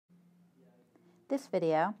This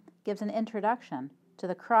video gives an introduction to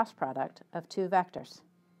the cross product of two vectors.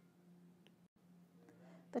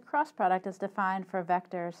 The cross product is defined for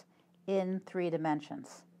vectors in 3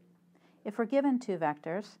 dimensions. If we're given two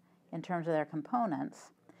vectors in terms of their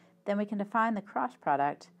components, then we can define the cross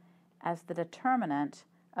product as the determinant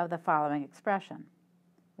of the following expression.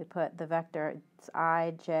 We put the vectors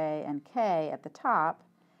I, j, and k at the top,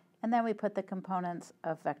 and then we put the components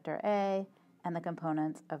of vector A and the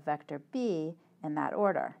components of vector B in that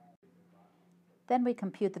order. Then we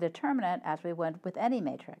compute the determinant as we would with any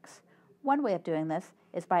matrix. One way of doing this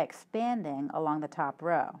is by expanding along the top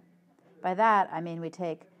row. By that, I mean we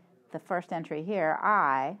take the first entry here,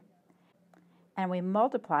 I, and we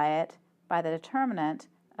multiply it by the determinant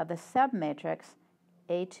of the submatrix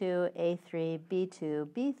A2, A3, B2,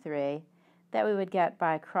 B3 that we would get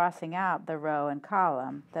by crossing out the row and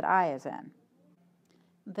column that I is in.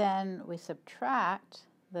 Then we subtract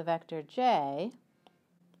the vector J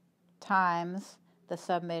times the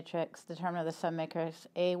submatrix, determinant of the submatrix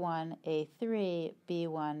A1, A3,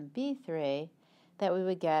 B1, B3 that we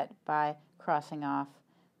would get by crossing off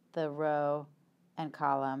the row and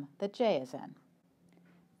column that J is in.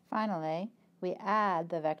 Finally, we add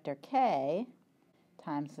the vector K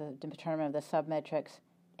times the determinant of the submatrix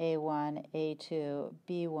A1, A2,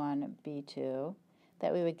 B1, B2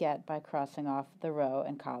 that we would get by crossing off the row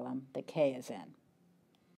and column that K is in.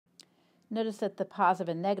 Notice that the positive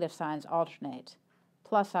and negative signs alternate,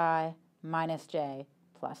 plus I, minus J,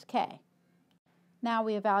 plus K. Now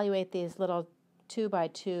we evaluate these little 2 by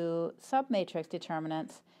 2 submatrix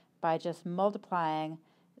determinants by just multiplying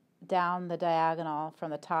down the diagonal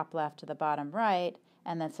from the top left to the bottom right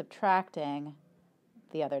and then subtracting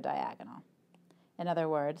the other diagonal. In other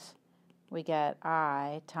words, we get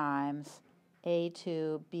I times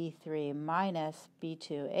A2, B3 minus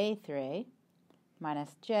B2, A3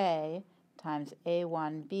 minus J times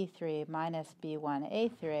A1, B3 minus B1,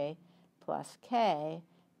 A3 plus K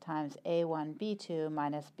times A1, B2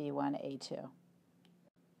 minus B1, A2.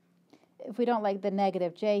 If we don't like the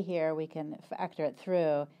negative J here, we can factor it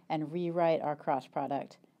through and rewrite our cross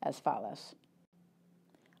product as follows.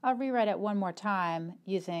 I'll rewrite it one more time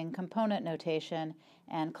using component notation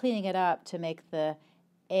and cleaning it up to make the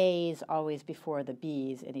A's always before the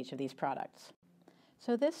B's in each of these products.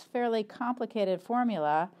 So this fairly complicated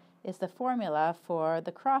formula is the formula for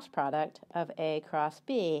the cross product of A cross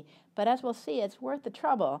B, but as we'll see, it's worth the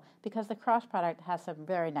trouble because the cross product has some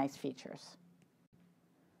very nice features.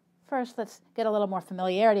 First, let's get a little more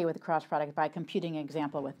familiarity with the cross product by computing an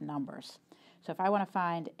example with numbers. So if I want to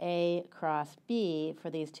find A cross B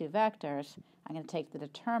for these two vectors, I'm going to take the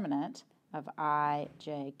determinant of I,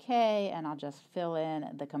 j, k, and I'll just fill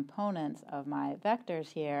in the components of my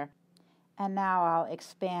vectors here. And now I'll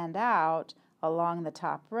expand out along the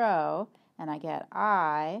top row, and I get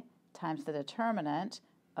I times the determinant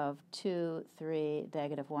of 2, 3,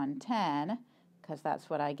 negative 1, 10, because that's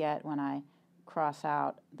what I get when I cross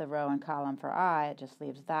out the row and column for I. It just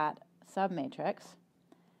leaves that submatrix.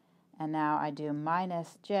 And now I do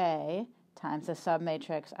minus j times the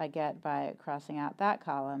submatrix I get by crossing out that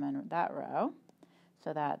column and that row.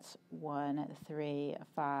 So that's 1, 3,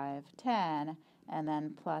 5, 10, and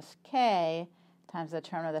then plus k times the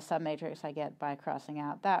determinant of the submatrix I get by crossing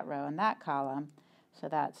out that row and that column. So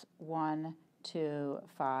that's 1, 2,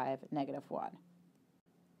 5, negative 1.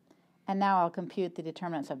 And now I'll compute the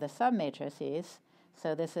determinants of the submatrices.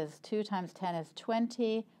 So this is 2 times 10 is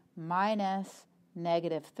 20 minus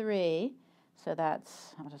negative 3. So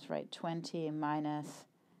that's, I'll just write 20 minus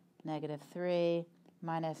negative 3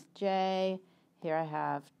 minus j. Here I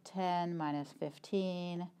have 10 minus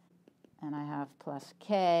 15, and I have plus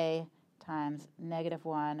k times negative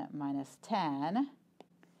 1 minus 10.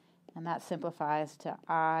 And that simplifies to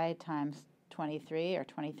I times 23, or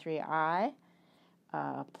 23I,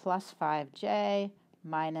 plus 5j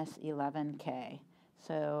minus 11k.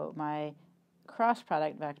 So my cross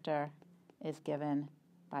product vector is given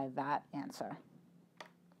by that answer.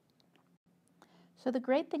 So the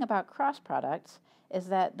great thing about cross products is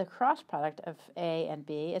that the cross product of A and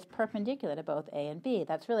B is perpendicular to both A and B.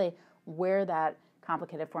 That's really where that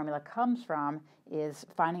complicated formula comes from, is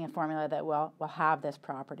finding a formula that will have this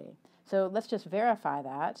property. So let's just verify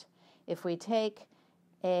that. If we take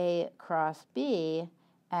A cross B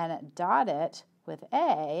and dot it with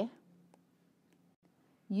A,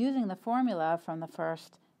 using the formula from the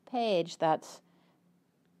first page, that's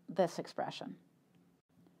this expression.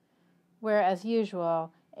 Where, as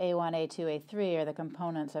usual, A1, A2, A3 are the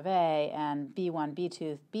components of A, and B1,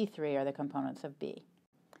 B2, B3 are the components of B.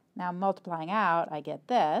 Now multiplying out, I get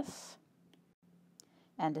this,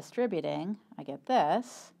 and distributing, I get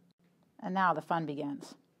this, And now the fun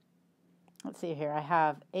begins. Let's see here. I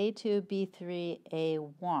have A2, B3,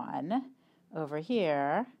 A1 over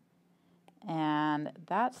here. And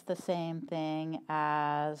that's the same thing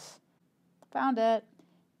as, found it,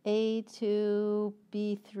 A2,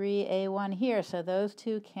 B3, A1 here. So those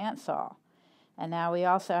two cancel. And now we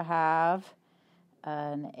also have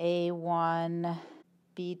an A1,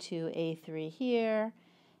 B2, A3 here,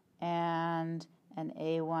 and an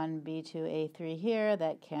A1, B2, A3 here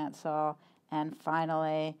that cancel. And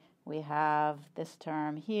finally, we have this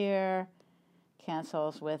term here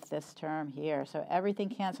cancels with this term here. So everything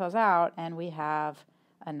cancels out, and we have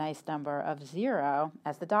a nice number of 0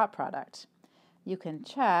 as the dot product. You can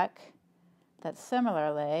check that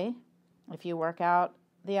similarly, if you work out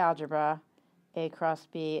the algebra, A cross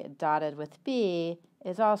B dotted with B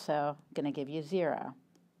is also going to give you 0.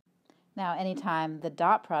 Now, anytime the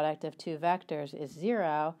dot product of two vectors is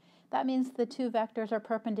 0, that means the two vectors are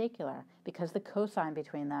perpendicular because the cosine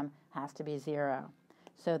between them has to be 0.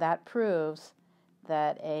 So that proves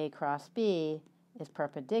that A cross B is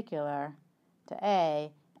perpendicular to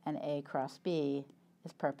A, and A cross B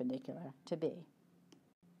is perpendicular to B.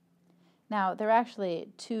 Now, there are actually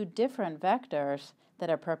two different vectors that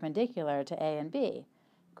are perpendicular to A and B,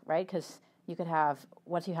 right? Because you could have,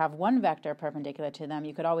 once you have one vector perpendicular to them,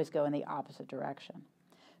 you could always go in the opposite direction.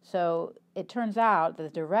 So it turns out that the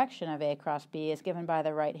direction of A cross B is given by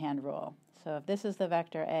the right-hand rule. So if this is the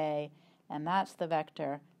vector A and that's the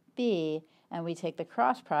vector B, and we take the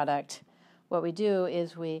cross product, what we do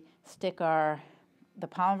is we stick the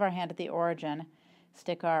palm of our hand at the origin,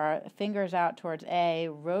 stick our fingers out towards A,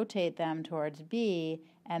 rotate them towards B,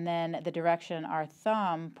 and then the direction our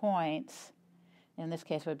thumb points, in this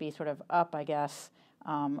case would be sort of up, I guess,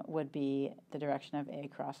 would be the direction of A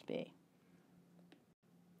cross B.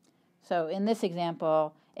 So in this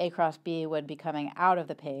example, A cross B would be coming out of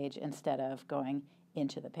the page instead of going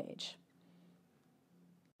into the page.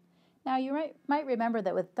 Now, you might remember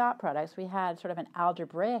that with dot products, we had sort of an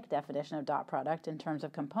algebraic definition of dot product in terms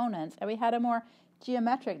of components, and we had a more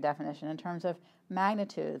geometric definition in terms of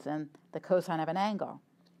magnitudes and the cosine of an angle.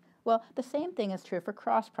 Well, the same thing is true for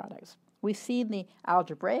cross products. We see the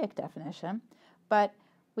algebraic definition, but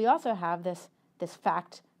we also have this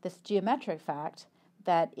geometric fact,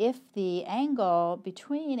 that if the angle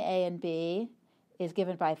between A and B is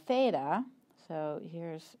given by theta, so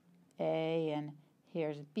here's A and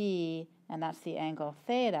here's B, and that's the angle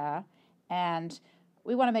theta, and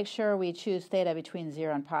we want to make sure we choose theta between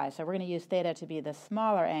 0 and pi. So we're going to use theta to be the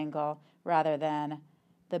smaller angle rather than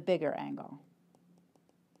the bigger angle.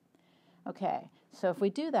 Okay, so if we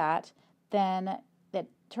do that, then it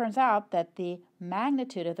turns out that the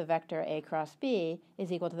magnitude of the vector A cross B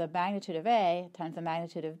is equal to the magnitude of A times the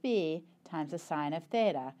magnitude of B times the sine of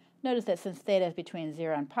theta. Notice that since theta is between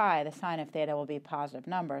 0 and pi, the sine of theta will be a positive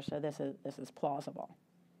number, so this is plausible.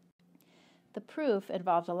 The proof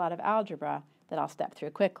involves a lot of algebra that I'll step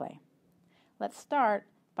through quickly. Let's start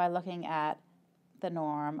by looking at the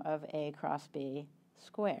norm of A cross B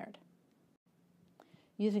squared.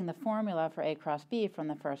 Using the formula for A cross B from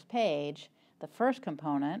the first page, the first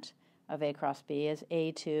component of A cross B is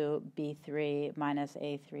A2 B3 minus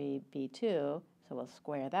A3 B2, so we'll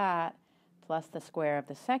square that, plus the square of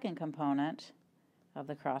the second component of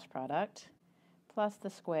the cross product, plus the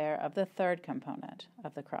square of the third component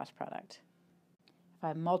of the cross product. If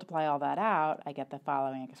I multiply all that out, I get the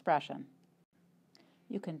following expression.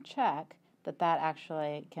 You can check that that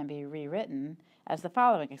actually can be rewritten as the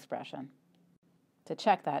following expression. To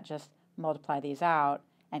check that, just multiply these out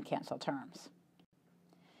and cancel terms.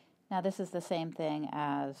 Now this is the same thing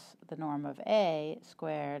as the norm of A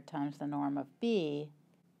squared times the norm of B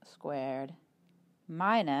squared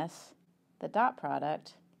minus the dot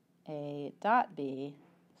product A dot B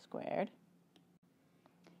squared.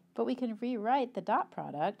 But we can rewrite the dot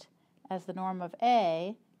product as the norm of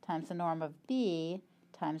A times the norm of B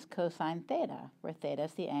times cosine theta, where theta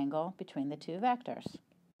is the angle between the two vectors.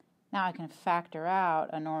 Now I can factor out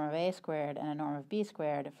a norm of A squared and a norm of B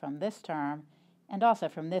squared from this term, and also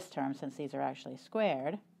from this term since these are actually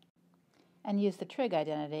squared, and use the trig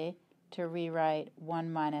identity to rewrite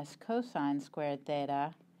 1 minus cosine squared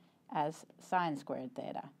theta as sine squared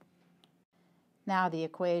theta. Now the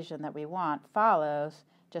equation that we want follows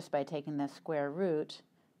just by taking the square root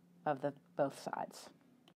of both sides.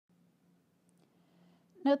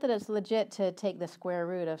 Note that it's legit to take the square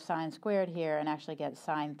root of sine squared here and actually get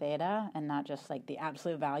sine theta and not just like the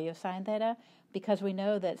absolute value of sine theta, because we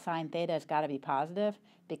know that sine theta has got to be positive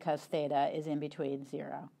because theta is in between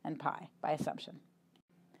 0 and pi by assumption.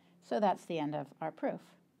 So that's the end of our proof.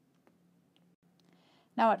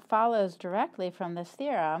 Now it follows directly from this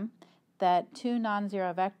theorem that two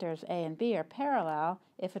non-zero vectors A and B are parallel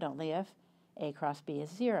if and only if A cross B is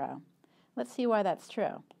 0. Let's see why that's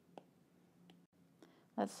true.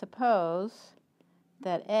 Let's suppose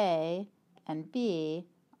that A and B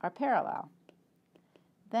are parallel.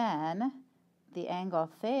 Then the angle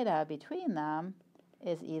theta between them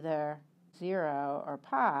is either 0 or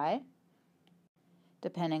pi,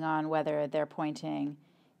 depending on whether they're pointing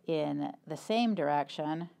in the same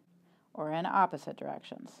direction or in opposite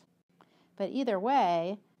directions. But either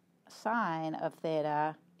way, sine of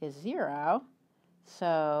theta is 0,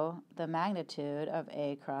 so the magnitude of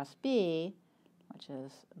A cross B, which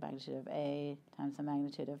is the magnitude of A times the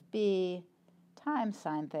magnitude of B times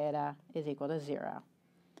sine theta, is equal to 0.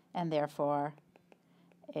 And therefore,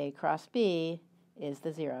 A cross B is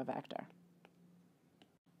the 0 vector.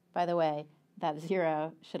 By the way, that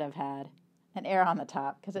 0 should have had an arrow on the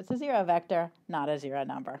top because it's a 0 vector, not a 0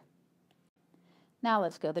 number. Now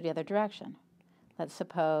let's go the other direction. Let's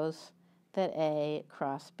suppose that A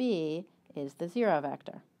cross B is the 0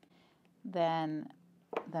 vector. Then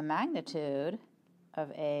the magnitude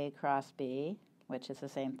of A cross B, which is the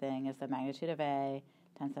same thing as the magnitude of A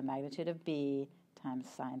times the magnitude of B times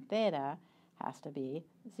sine theta, has to be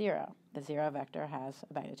 0. The 0 vector has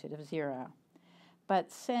a magnitude of 0.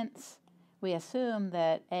 But since we assume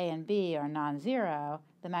that A and B are non-zero,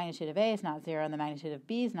 the magnitude of A is not 0 and the magnitude of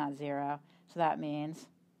B is not 0, so that means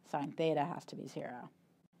sine theta has to be 0.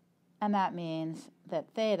 And that means that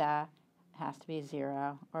theta has to be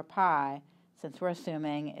 0 or pi, since we're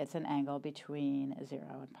assuming it's an angle between 0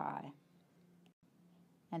 and pi.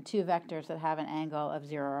 And two vectors that have an angle of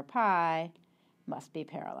 0 or pi must be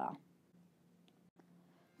parallel.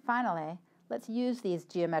 Finally, let's use these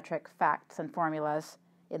geometric facts and formulas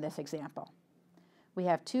in this example. We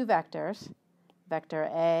have two vectors, vector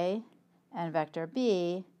A and vector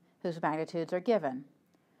B, whose magnitudes are given.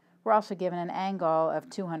 We're also given an angle of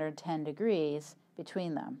 210 degrees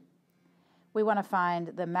between them. We want to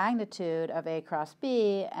find the magnitude of A cross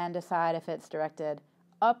B and decide if it's directed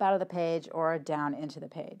up out of the page or down into the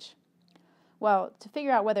page. Well, to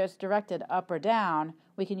figure out whether it's directed up or down,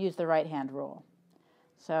 we can use the right-hand rule.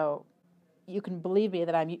 So you can believe me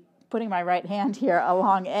that I'm putting my right hand here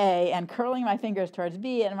along A and curling my fingers towards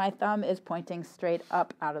B, and my thumb is pointing straight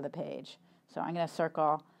up out of the page. So I'm going to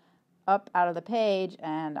circle up out of the page,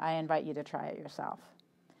 and I invite you to try it yourself.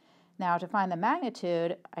 Now, to find the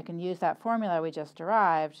magnitude, I can use that formula we just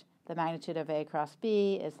derived. The magnitude of A cross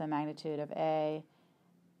B is the magnitude of A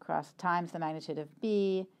times the magnitude of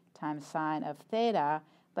B times sine of theta.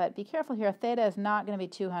 But be careful here, theta is not going to be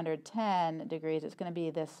 210 degrees. It's going to be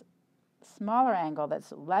this smaller angle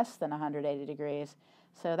that's less than 180 degrees.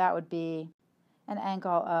 So that would be an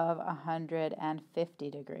angle of 150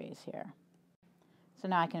 degrees here. So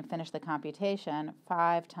now I can finish the computation.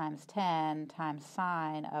 5 times 10 times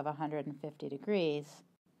sine of 150 degrees,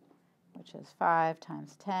 which is 5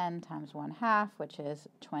 times 10 times 1/2, which is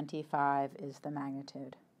 25 is the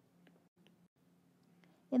magnitude.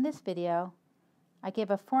 In this video, I gave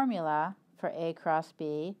a formula for A cross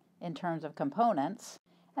B in terms of components,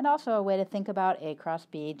 and also a way to think about A cross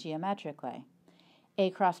B geometrically. A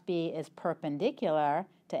cross B is perpendicular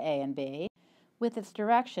to A and B, with its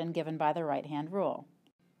direction given by the right-hand rule.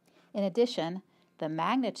 In addition, the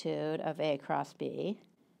magnitude of A cross B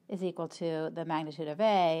is equal to the magnitude of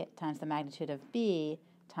A times the magnitude of B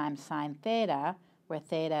times sine theta, where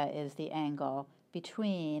theta is the angle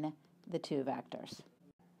between the two vectors.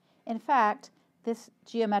 In fact, this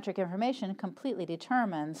geometric information completely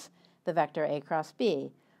determines the vector A cross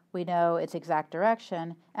B. We know its exact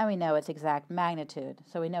direction, and we know its exact magnitude,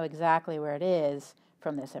 so we know exactly where it is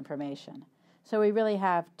from this information. So we really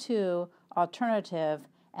have two alternative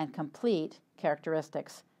and complete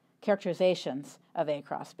characterizations of A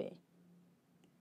cross B.